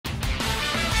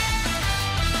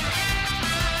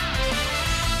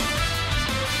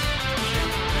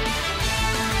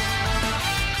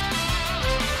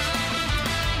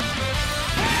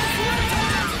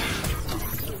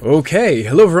Okay,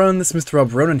 hello everyone, this is Mr.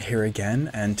 Rob Ronan here again,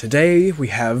 and today we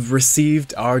have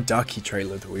received our Daki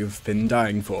trailer that we've been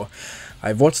dying for.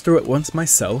 I've watched through it once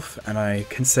myself, and I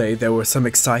can say there were some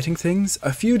exciting things,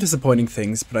 a few disappointing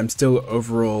things, but I'm still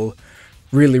overall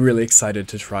really excited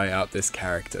to try out this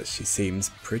character. She seems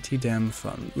pretty damn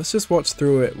fun. Let's just watch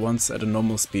through it once at a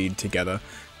normal speed together,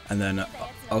 and then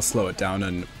I'll slow it down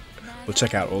and we'll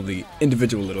check out all the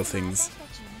individual little things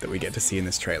that we get to see in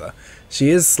this trailer. She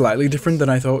is slightly different than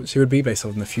I thought she would be based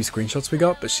on the few screenshots we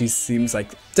got, but she seems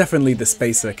like definitely the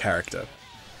spacer character.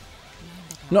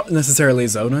 Not necessarily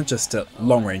Zona, just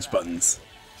long-range buttons.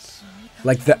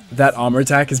 Like that armor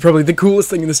attack is probably the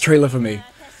coolest thing in this trailer for me.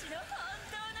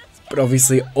 But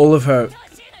obviously all of her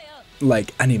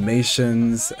like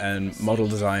animations and model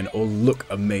design all look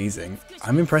amazing.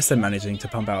 I'm impressed at managing to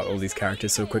pump out all these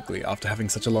characters so quickly after having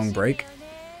such a long break.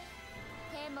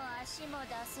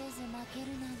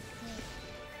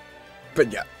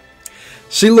 But yeah,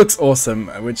 she looks awesome,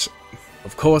 which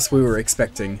of course we were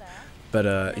expecting.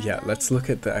 But yeah, let's look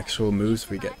at the actual moves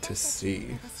we get to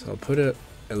see. So I'll put it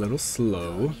a little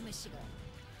slow.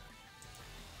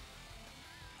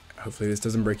 Hopefully this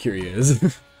doesn't break your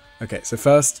ears. Okay, so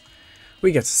first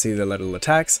we get to see the little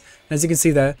attacks. And as you can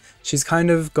see there, she's kind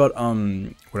of got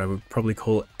what I would probably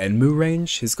call Enmu range.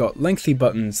 She's got lengthy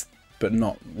buttons, but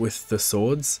not with the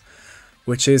swords,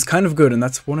 which is kind of good, and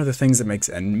that's one of the things that makes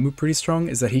Enmu pretty strong,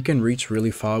 is that he can reach really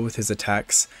far with his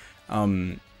attacks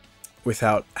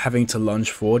without having to lunge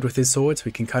forward with his swords.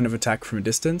 We can kind of attack from a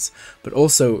distance, but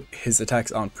also his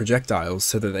attacks aren't projectiles,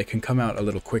 so that they can come out a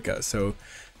little quicker, so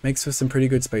makes for some pretty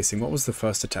good spacing. What was the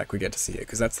first attack we get to see here?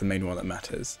 Because that's the main one that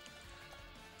matters.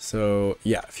 So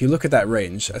yeah, if you look at that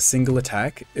range, a single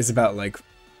attack is about like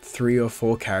 3 or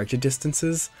 4 character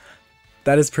distances.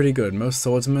 That is pretty good. Most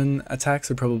swordsman attacks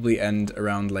would probably end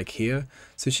around like here,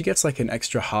 so she gets like an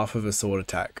extra half of a sword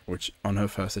attack which on her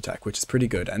first attack, which is pretty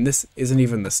good. And this isn't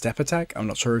even the step attack. I'm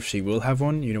not sure if she will have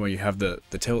one, you know, when you have the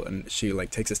tilt and she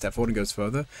like takes a step forward and goes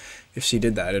further. If she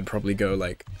did that, it'd probably go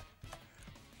like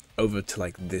over to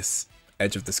like this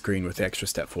edge of the screen with the extra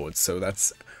step forward, so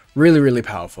that's really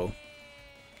powerful.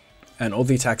 And all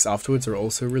the attacks afterwards are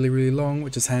also really long,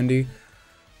 which is handy,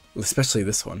 especially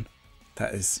this one.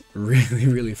 That is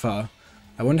really far.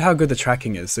 I wonder how good the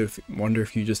tracking is, so wonder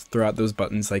if you just throw out those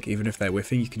buttons, like even if they're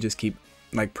whiffing, you can just keep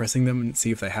like pressing them and see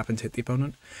if they happen to hit the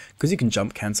opponent. Because you can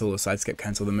jump cancel or sidestep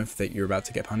cancel them if you're about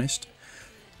to get punished.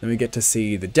 Then we get to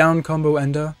see the down combo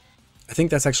ender. I think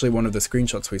that's actually one of the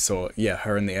screenshots we saw. Yeah,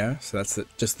 her in the air, so that's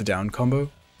just the down combo.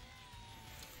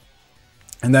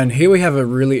 And then here we have a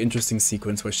really interesting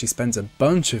sequence where she spends a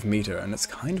bunch of meter, and it's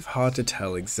kind of hard to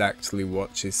tell exactly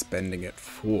what she's spending it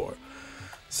for.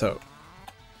 So,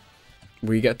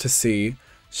 we get to see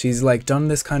she's like done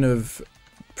this kind of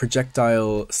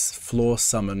projectile floor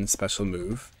summon special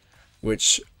move,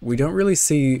 which we don't really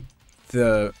see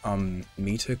the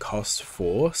meter cost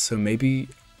for, so maybe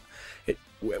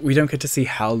we don't get to see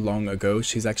how long ago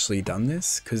she's actually done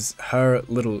this, because her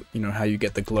little, you know how you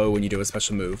get the glow when you do a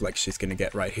special move, like she's going to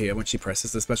get right here when she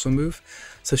presses the special move,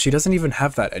 so she doesn't even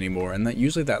have that anymore, and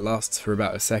usually that lasts for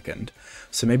about a second.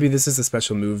 So maybe this is a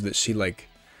special move that she like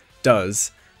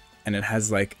does, and it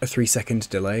has like a 3-second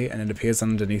delay and it appears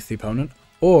underneath the opponent,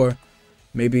 or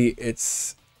maybe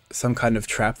it's some kind of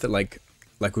trap that like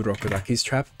Urokodaki's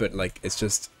trap, but like it's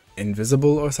just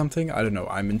invisible or something. I don't know,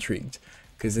 I'm intrigued.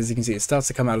 Because as you can see, it starts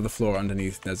to come out of the floor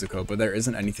underneath Nezuko, but there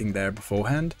isn't anything there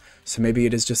beforehand. So maybe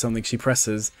it is just something she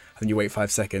presses, and you wait 5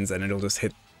 seconds, and it'll just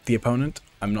hit the opponent.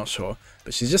 I'm not sure.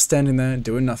 But she's just standing there,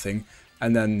 doing nothing,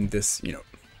 and then this, you know,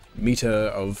 meter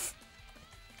of,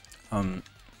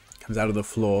 comes out of the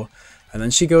floor, and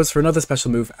then she goes for another special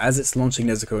move as it's launching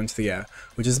Nezuko into the air,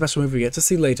 which is a special move we get to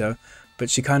see later, but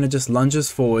she kind of just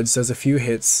lunges forwards, does a few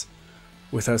hits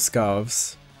with her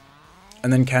scarves,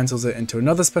 and then cancels it into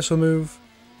another special move,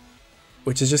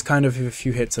 which is just kind of a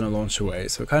few hits and a launch away.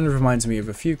 So it kind of reminds me of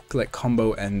a few like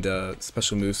combo and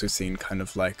special moves we've seen, kind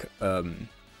of like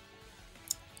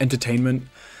Entertainment,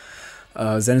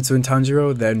 Zenitsu and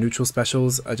Tanjiro. Their neutral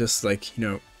specials are just like, you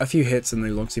know, a few hits and they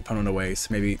launch the opponent away. So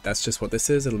maybe that's just what this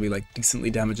is. It'll be like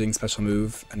decently damaging special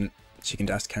move, and she can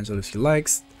dash cancel if she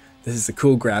likes. This is a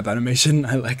cool grab animation.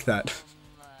 I like that.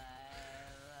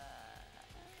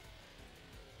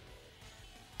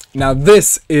 Now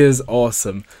this is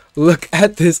awesome. Look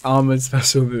at this armored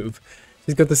special move.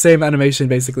 She's got the same animation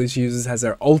basically she uses as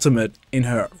her ultimate in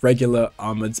her regular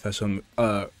armored special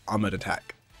armored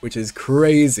attack, which is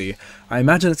crazy. I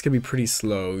imagine it's gonna be pretty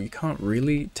slow. You can't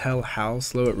really tell how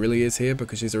slow it really is here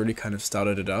because she's already kind of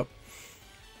started it up.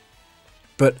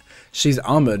 But she's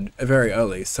armored very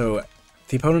early, so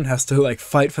the opponent has to like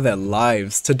fight for their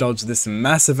lives to dodge this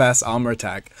massive ass armor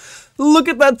attack. Look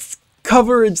at that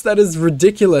coverage, that is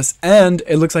ridiculous, and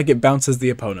it looks like it bounces the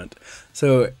opponent.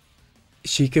 So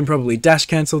she can probably dash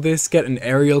cancel this, get an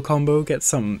aerial combo, get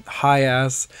some high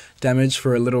ass damage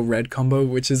for a little red combo,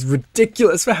 which is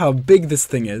ridiculous for how big this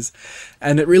thing is.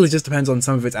 And it really just depends on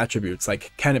some of its attributes,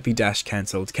 like can it be dash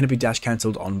cancelled, can it be dash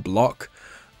cancelled on block,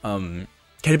 can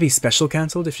it be special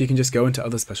cancelled if you can just go into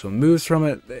other special moves from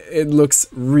it. It looks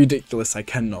ridiculous. I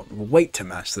cannot wait to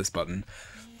mash this button.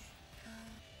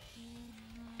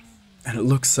 And it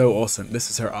looks so awesome. This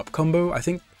is her up combo, I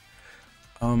think.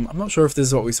 I'm not sure if this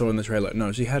is what we saw in the trailer.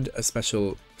 No, she had a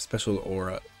special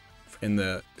aura in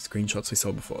the screenshots we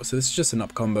saw before. So this is just an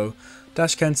up combo.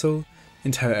 Dash cancel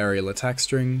into her aerial attack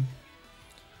string,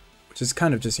 which is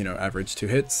kind of just, you know, average 2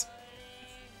 hits.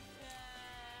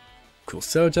 Cool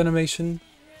surge animation.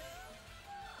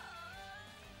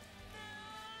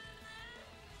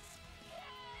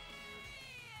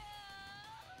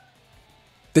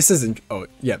 This isn't... Oh,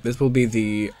 yeah, this will be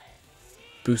the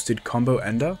boosted combo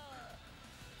ender.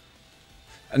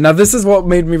 Now this is what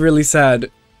made me really sad,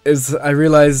 is I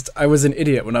realized I was an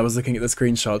idiot when I was looking at the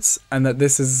screenshots, and that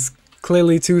this is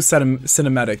clearly too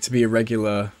cinematic to be a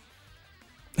regular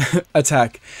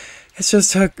attack. It's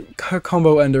just her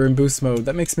combo ender in boost mode.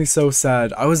 That makes me so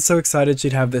sad. I was so excited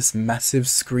she'd have this massive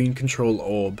screen control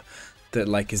orb that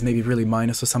like is maybe really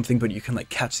minus or something, but you can like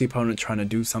catch the opponent trying to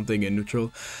do something in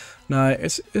neutral. Nah,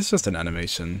 it's just an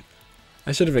animation.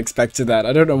 I should have expected that.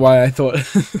 I don't know why I thought...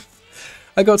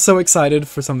 I got so excited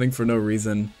for something for no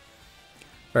reason.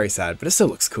 Very sad, but it still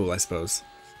looks cool, I suppose.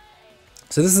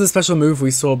 So this is a special move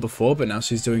we saw before, but now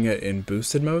she's doing it in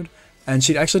boosted mode. And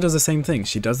she actually does the same thing.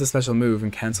 She does the special move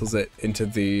and cancels it into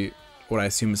the, what I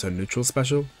assume is her neutral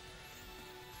special.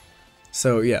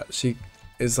 So yeah, she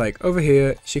is like over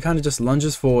here, she kind of just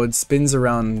lunges forward, spins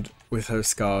around with her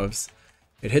scarves.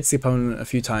 It hits the opponent a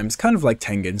few times, kind of like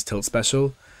Tengen's tilt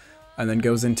special. And then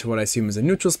goes into what I assume is a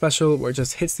neutral special, where it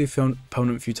just hits the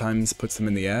opponent a few times, puts them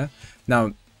in the air.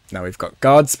 Now we've got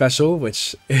guard special,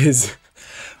 which is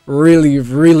really,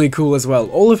 really cool as well.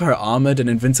 All of her armored and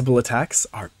invincible attacks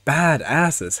are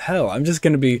badass as hell. I'm just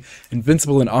going to be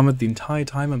invincible and armored the entire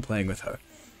time I'm playing with her.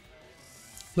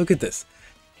 Look at this.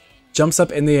 Jumps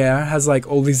up in the air, has like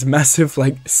all these massive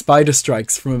like spider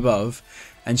strikes from above,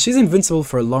 and she's invincible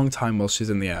for a long time while she's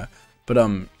in the air. But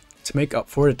to make up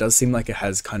for it, it does seem like it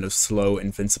has kind of slow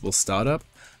invincible startup.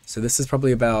 So this is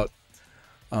probably about,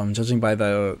 judging by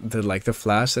the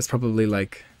flash, that's probably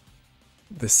like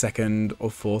the 2nd or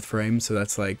 4th frame. So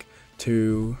that's like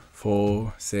 2,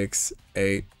 4, 6,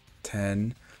 8,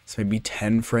 10. So maybe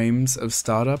 10 frames of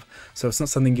startup. So it's not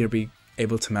something you'll be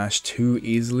able to mash too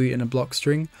easily in a block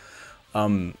string.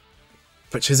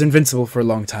 But she's invincible for a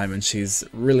long time and she's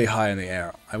really high in the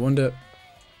air. I wonder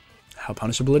how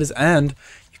punishable it is, and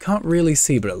you can't really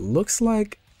see, but it looks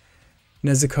like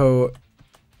Nezuko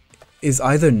is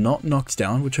either not knocked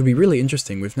down, which would be really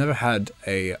interesting. We've never had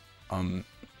a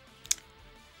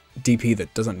DP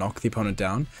that doesn't knock the opponent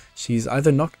down. She's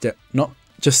either not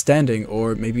just standing,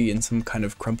 or maybe in some kind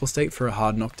of crumple state for a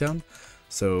hard knockdown.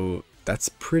 So that's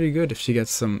pretty good if she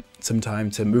gets some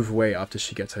time to move away after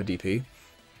she gets her DP.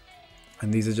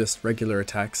 And these are just regular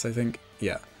attacks, I think.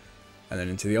 Yeah. And then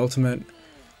into the ultimate.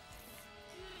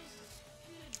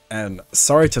 And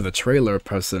sorry to the trailer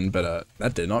person, but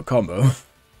that did not combo.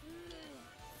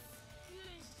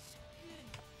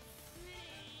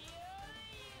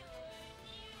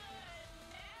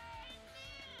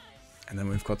 And then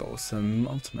we've got the awesome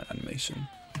ultimate animation.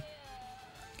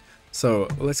 So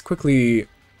let's quickly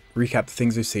recap the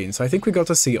things we've seen. So I think we got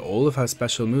to see all of her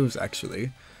special moves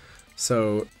actually.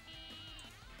 So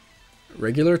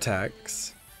regular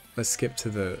attacks. Let's skip to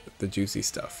the juicy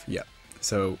stuff. Yeah.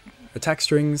 So attack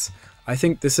strings. I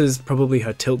think this is probably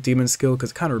her Tilt Demon skill,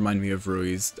 because it kind of reminded me of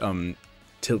Rui's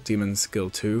Tilt Demon skill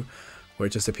 2, where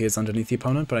it just appears underneath the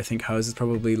opponent, but I think hers is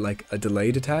probably like a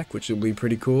delayed attack, which will be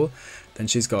pretty cool. Then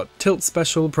she's got Tilt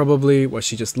Special, probably, where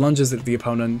she just lunges at the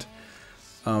opponent.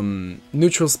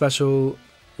 Neutral Special,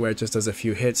 where it just does a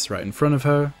few hits right in front of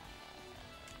her.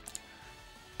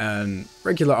 And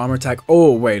regular armor attack.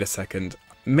 Oh, wait a second.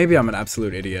 Maybe I'm an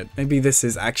absolute idiot. Maybe this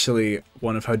is actually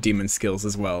one of her demon skills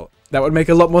as well. That would make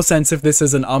a lot more sense if this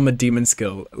is an armored demon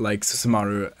skill, like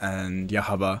Susumaru and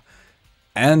Yahaba.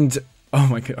 And, oh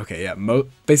my god, okay, yeah,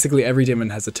 basically every demon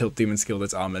has a tilt demon skill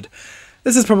that's armored.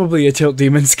 This is probably a tilt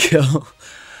demon skill.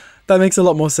 That makes a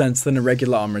lot more sense than a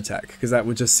regular armor attack, because that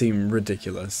would just seem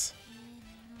ridiculous.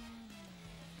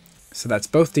 So that's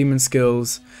both demon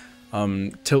skills,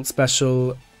 tilt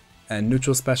special and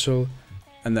neutral special,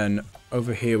 and then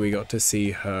over here we got to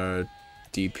see her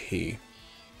DP,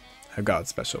 her guard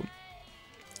special.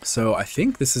 So I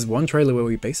think this is one trailer where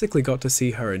we basically got to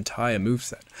see her entire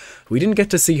moveset. We didn't get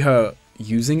to see her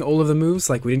using all of the moves,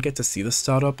 like we didn't get to see the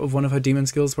startup of one of her demon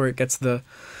skills where it gets the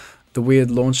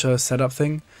weird launcher setup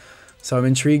thing. So I'm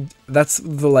intrigued. That's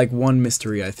the like one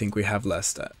mystery I think we have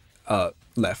left,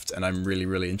 and I'm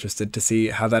really interested to see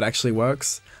how that actually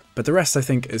works. But the rest I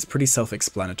think is pretty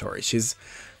self-explanatory. She's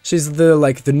the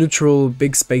like the neutral,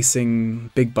 big spacing,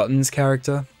 big buttons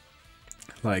character.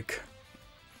 Like,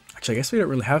 actually I guess we don't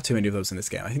really have too many of those in this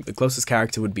game. I think the closest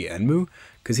character would be Enmu,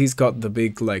 because he's got the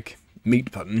big like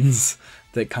meat buttons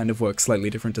that kind of work slightly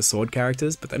different to sword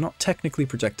characters, but they're not technically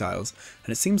projectiles,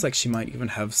 and it seems like she might even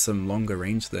have some longer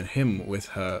range than him with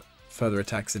her further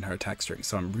attacks in her attack string,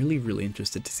 so I'm really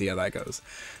interested to see how that goes.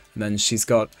 And then she's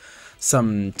got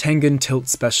some Tengen tilt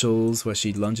specials where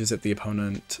she lunges at the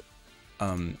opponent,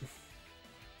 and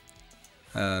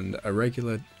a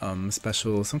regular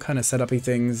special, some kind of setup-y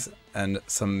things, and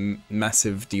some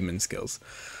massive demon skills.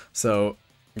 So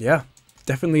yeah,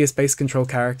 definitely a space control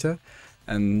character,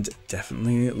 and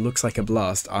definitely looks like a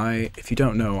blast. If you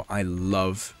don't know, I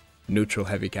love neutral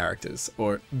heavy characters,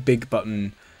 or big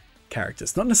button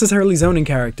characters. Not necessarily zoning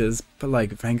characters, but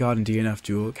like Vanguard and DNF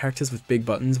Duel, characters with big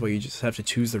buttons where you just have to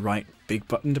choose the right big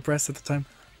button to press at the time.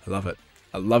 I love it.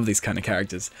 I love these kind of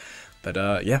characters. But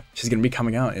yeah, she's going to be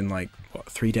coming out in like, what,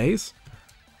 3 days?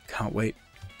 Can't wait.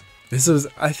 This was,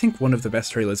 I think, one of the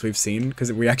best trailers we've seen,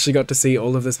 because we actually got to see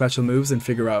all of the special moves and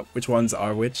figure out which ones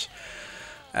are which.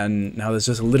 And now there's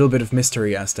just a little bit of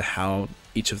mystery as to how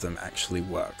each of them actually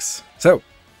works. So,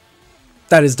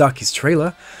 that is Daki's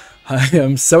trailer. I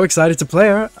am so excited to play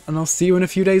her, and I'll see you in a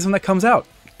few days when that comes out.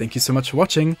 Thank you so much for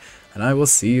watching, and I will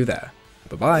see you there.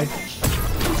 Bye-bye.